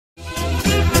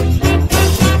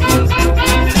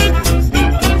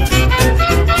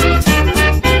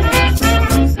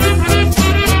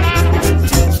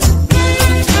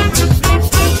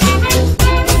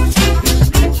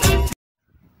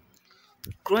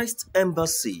Christ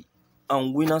Embassy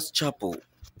and Winners Chapel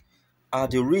are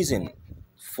the reason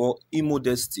for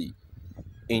immodesty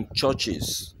in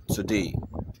churches today,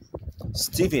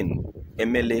 Stephen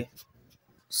Emele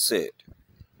said.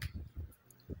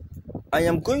 I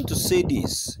am going to say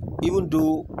this even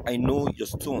though I know your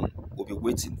stone will be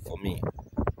waiting for me,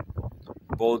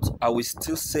 but I will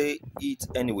still say it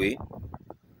anyway.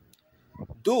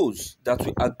 Those that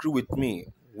will agree with me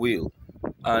will,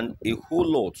 and a whole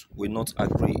lot will not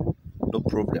agree. No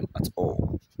problem at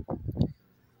all.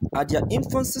 At their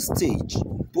infancy stage,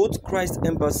 both Christ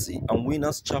Embassy and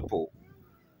Winners Chapel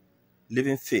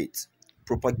Living Faith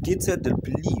propagated the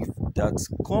belief that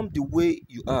come the way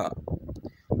you are,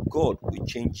 God will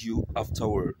change you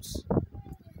afterwards.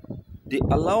 They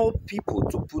allowed people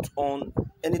to put on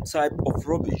any type of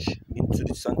rubbish into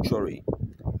the sanctuary.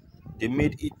 They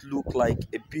made it look like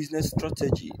a business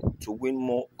strategy to win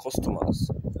more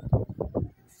customers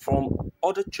from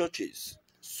other churches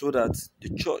so that the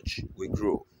church will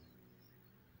grow.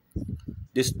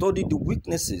 They studied the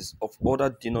weaknesses of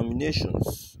other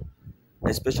denominations,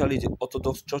 especially the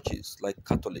Orthodox churches like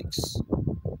Catholics,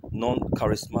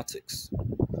 non-charismatics,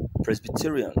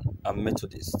 Presbyterian, and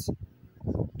Methodists.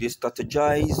 They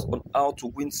strategized on how to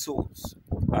win souls,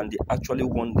 and they actually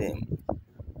won them.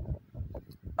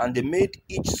 And they made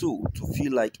each soul to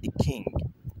feel like a king.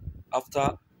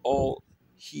 After all,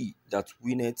 he that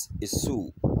winneth a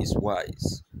soul is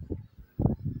wise.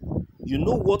 You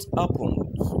know what happens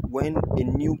when a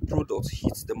new product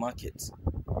hits the market?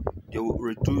 They will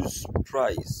reduce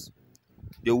price.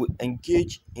 They will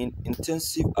engage in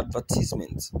intensive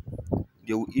advertisement.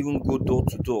 They will even go door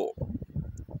to door.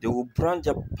 They will brand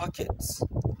their packets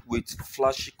with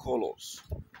flashy colors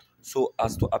so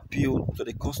as to appeal to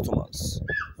the customers.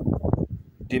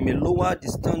 They may lower the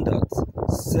standards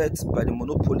set by the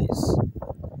monopolies.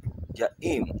 Their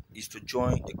aim is to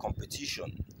join the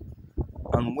competition,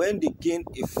 and when they gain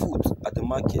a foot at the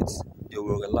market, they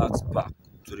will relax back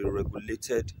to the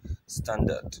regulated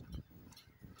standard.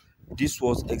 This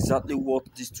was exactly what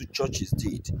these two churches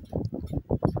did.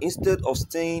 Instead of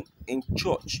staying in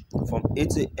church from 8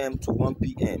 a.m. to 1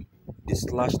 p.m., they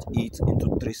slashed it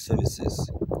into 3 services.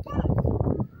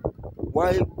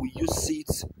 Why will you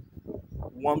sit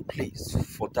one place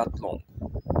for that long?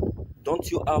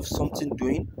 Don't you have something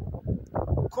doing?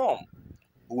 Come,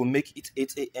 we will make it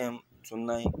 8 a.m. to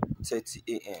 9:30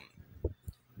 a.m.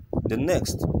 The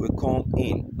next will come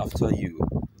in after you.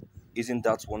 Isn't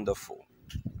that wonderful?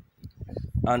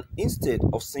 And instead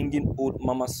of singing old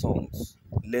mama songs,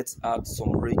 let's add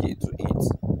some reggae to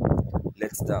it.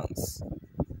 Let's dance.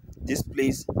 This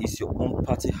place is your own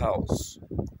party house.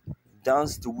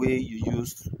 Dance the way you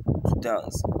used to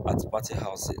dance at party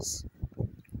houses.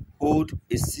 Hold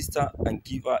a sister and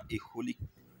give her a holy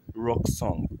rock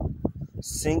song.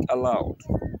 Sing aloud,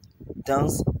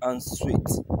 dance and sweat.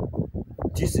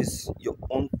 This is your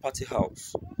own party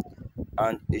house.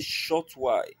 And a short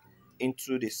while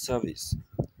into the service,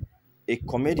 a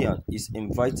comedian is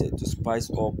invited to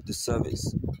spice up the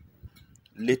service.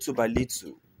 Little by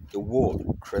little, the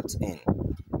world crept in.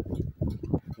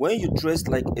 When you dress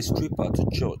like a stripper to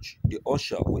church, the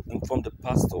usher will inform the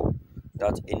pastor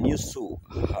that a new soul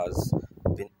has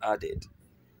been added.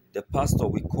 The pastor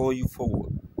will call you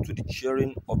forward to the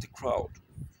cheering of the crowd.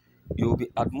 You will be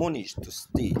admonished to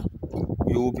stay.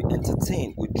 You will be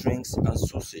entertained with drinks and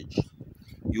sausage.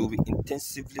 You will be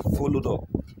intensively followed up.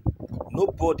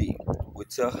 Nobody will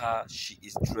tell her she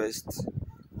is dressed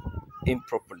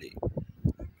improperly.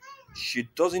 She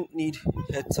doesn't need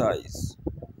hair ties.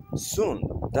 Soon,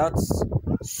 that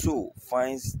soul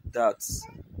finds that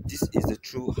this is the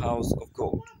true house of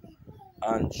God,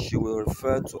 and she will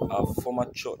refer to her former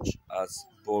church as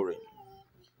boring.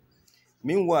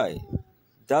 Meanwhile,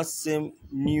 that same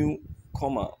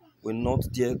newcomer will not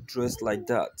dare dress like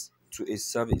that to a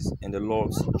service in the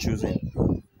Lord's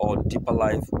choosing or Deeper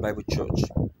Life Bible Church.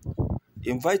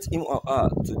 Invite him or her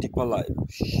to Deeper Life.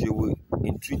 She will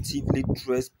intuitively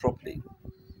dress properly.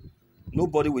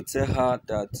 Nobody will tell her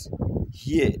that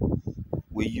here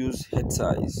we use hair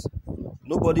ties.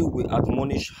 Nobody will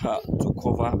admonish her to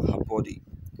cover her body.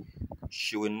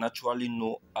 She will naturally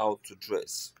know how to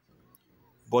dress.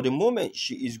 But the moment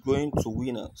she is going to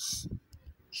Winners,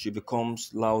 she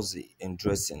becomes lousy in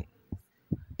dressing.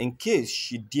 In case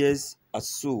she dares a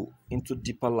soul into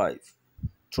Deeper Life,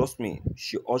 trust me,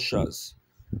 she ushers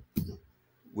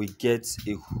will get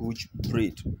a huge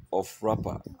braid of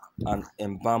wrapper and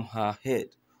embalm her head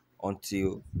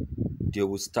until they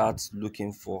will start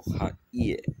looking for her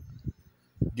ear.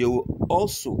 They will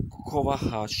also cover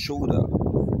her shoulder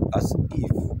as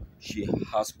if she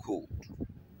has cold.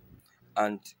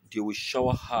 and they will show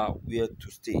her where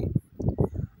to stay.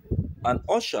 An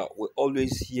usher will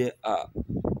always hear her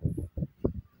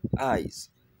eyes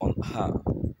on her.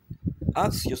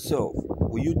 Ask yourself,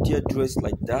 will you dare dress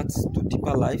like that to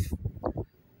deeper life?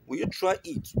 Will you try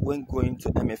it when going to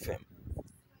MFM?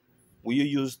 Will you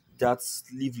use that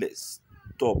sleeveless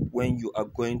top when you are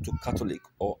going to Catholic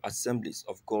or Assemblies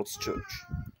of God's Church?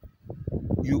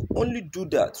 You only do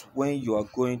that when you are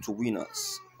going to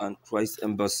Winners and Christ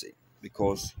Embassy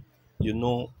because you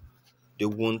know they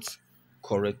won't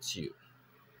correct you.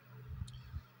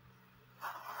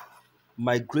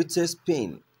 My greatest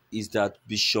pain is that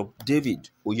Bishop David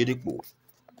Oyedepo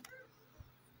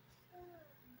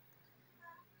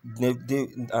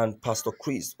and Pastor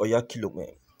Chris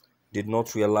Oyakilome did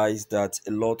not realize that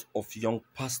a lot of young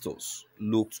pastors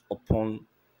looked upon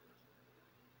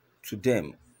to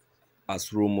them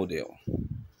as role model.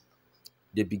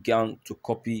 They began to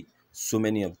copy so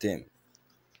many of them.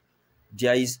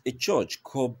 There is a church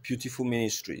called Beautiful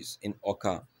Ministries in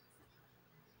Oka.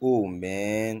 Oh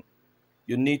man,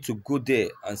 you need to go there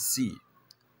and see.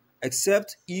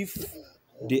 Except if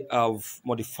they have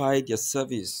modified their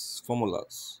service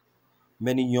formulas.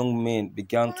 Many young men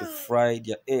began to fry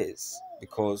their ears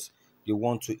because they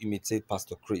want to imitate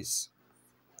Pastor Chris.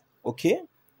 Okay?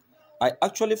 I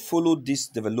actually followed this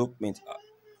development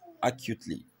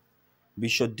acutely.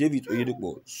 Bishop David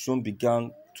Oyedepo soon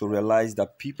began to realize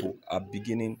that people are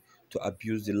beginning to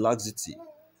abuse the laxity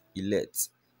he let.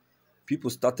 People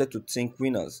started to think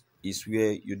Winners is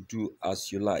where you do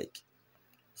as you like.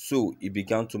 So he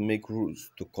began to make rules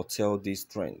to curtail these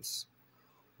trends.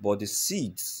 But the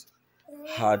seeds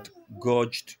had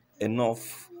gorged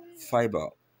enough fiber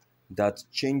that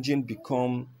changing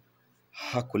become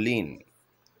Herculean.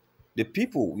 The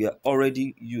people were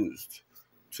already used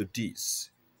to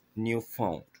this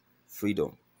newfound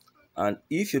freedom, and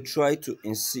if you try to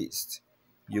insist,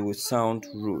 you will sound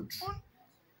rude.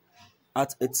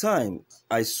 At a time,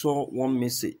 I saw one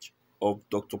message of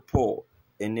Dr. Paul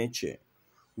Eneche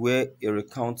where he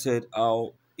recounted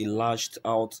how he lashed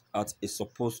out at a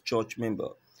supposed church member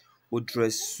who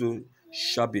dressed so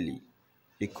shabbily.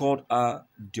 He called her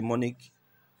demonic.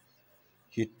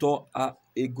 He tore her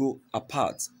ego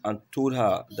apart and told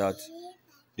her that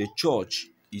the church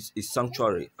is a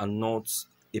sanctuary and not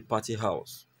a party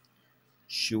house.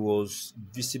 She was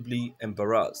visibly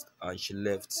embarrassed and she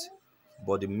left,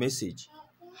 but the message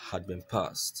had been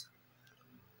passed.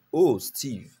 Oh,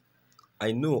 Steve,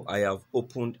 I know I have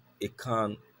opened a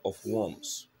can of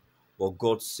worms, but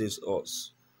God saves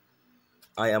us.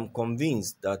 I am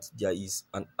convinced that there is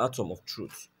an atom of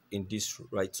truth in this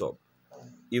write up,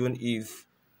 even if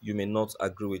you may not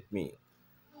agree with me,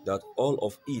 that all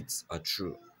of it are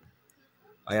true.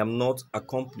 I am not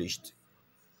accomplished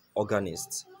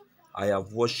organist. I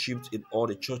have worshipped in all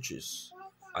the churches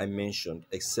I mentioned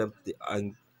except the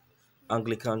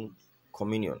Anglican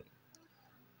Communion.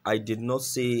 I did not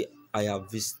say I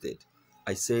have visited.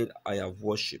 I said I have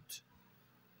worshipped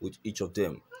with each of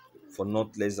them for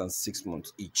not less than 6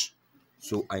 months each.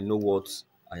 So I know what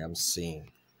I am saying.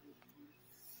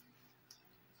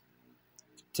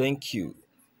 Thank you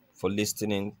for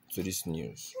listening to this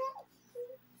news.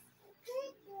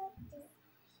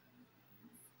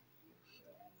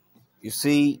 You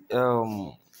see,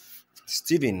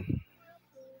 Stephen,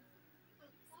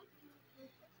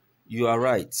 you are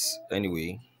right.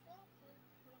 Anyway,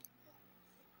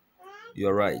 you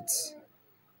are right.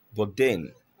 But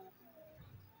then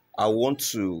I want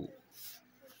to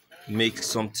make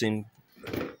something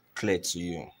clear to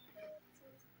you.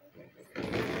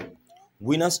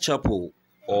 Winners Chapel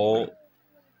or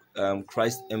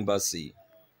Christ Embassy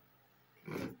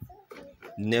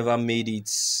never made it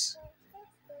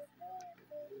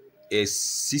a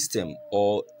system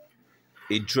or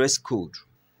a dress code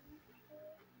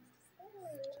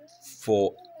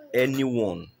for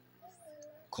anyone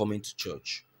coming to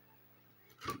church.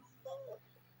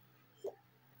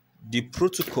 The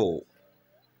protocol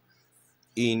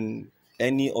in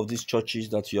any of these churches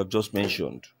that you have just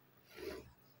mentioned,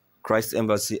 Christ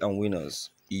Embassy and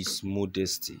Winners, is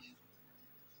modesty.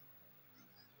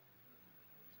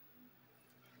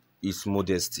 Is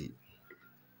modesty.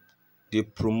 They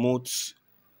promote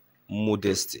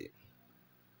modesty.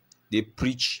 They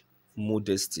preach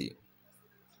modesty.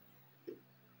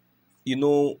 You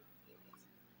know,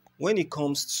 when it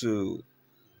comes to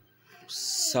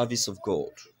service of God,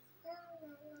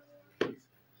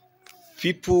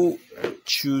 people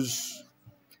choose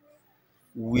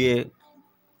where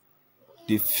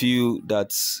they feel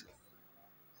that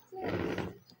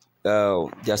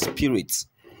their spirits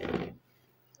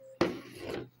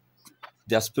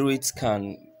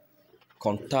can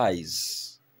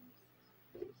conties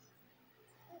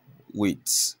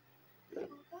with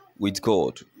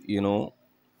God.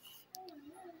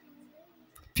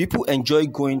 People enjoy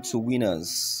going to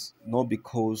winners not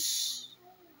because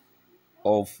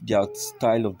of their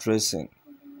style of dressing,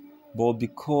 but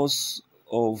because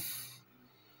of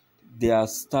their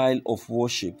style of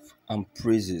worship and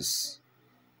praises,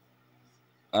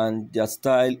 and their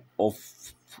style of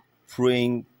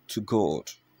praying to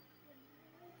God.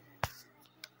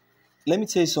 Let me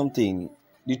tell you something.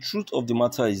 The truth of the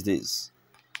matter is this.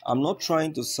 I'm not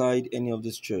trying to side any of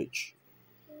this church,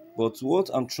 but what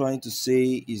I'm trying to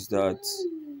say is that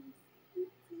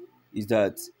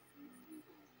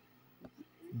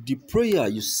the prayer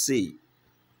you say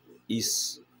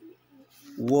is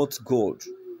what God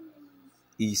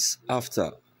is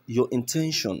after. Your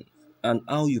intention and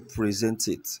how you present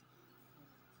it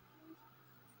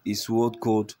is what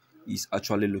God is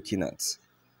actually looking at.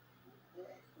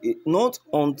 Not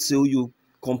until you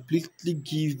completely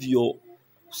give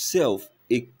yourself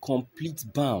a complete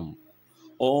balm,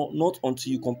 or not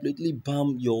until you completely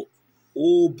balm your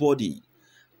whole body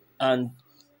and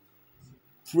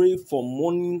pray from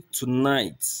morning to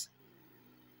night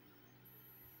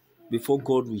before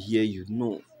God will hear you.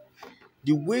 No.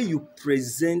 The way you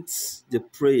present the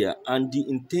prayer and the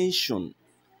intention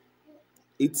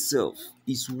itself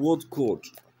is what God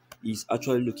is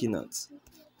actually looking at.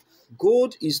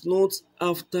 God is not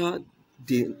after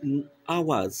the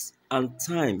hours and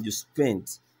time you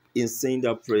spent in saying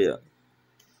that prayer.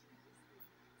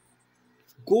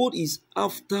 God is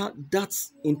after that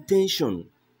intention.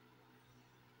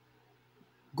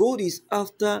 God is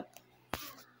after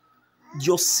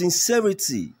your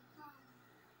sincerity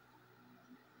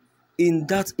in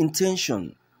that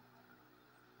intention.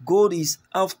 God is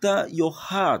after your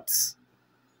heart.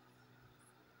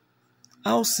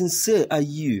 How sincere are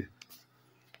you?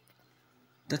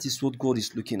 That is what God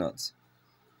is looking at.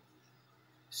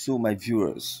 So, my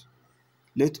viewers,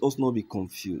 let us not be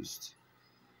confused.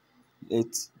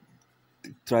 Let's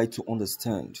try to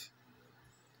understand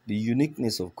the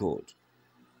uniqueness of God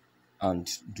and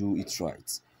do it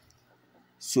right.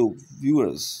 So,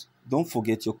 viewers, don't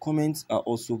forget your comments are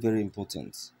also very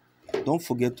important. Don't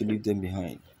forget to leave them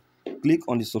behind. Click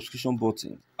on the subscription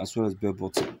button as well as bell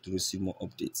button to receive more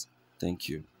updates. Thank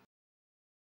you.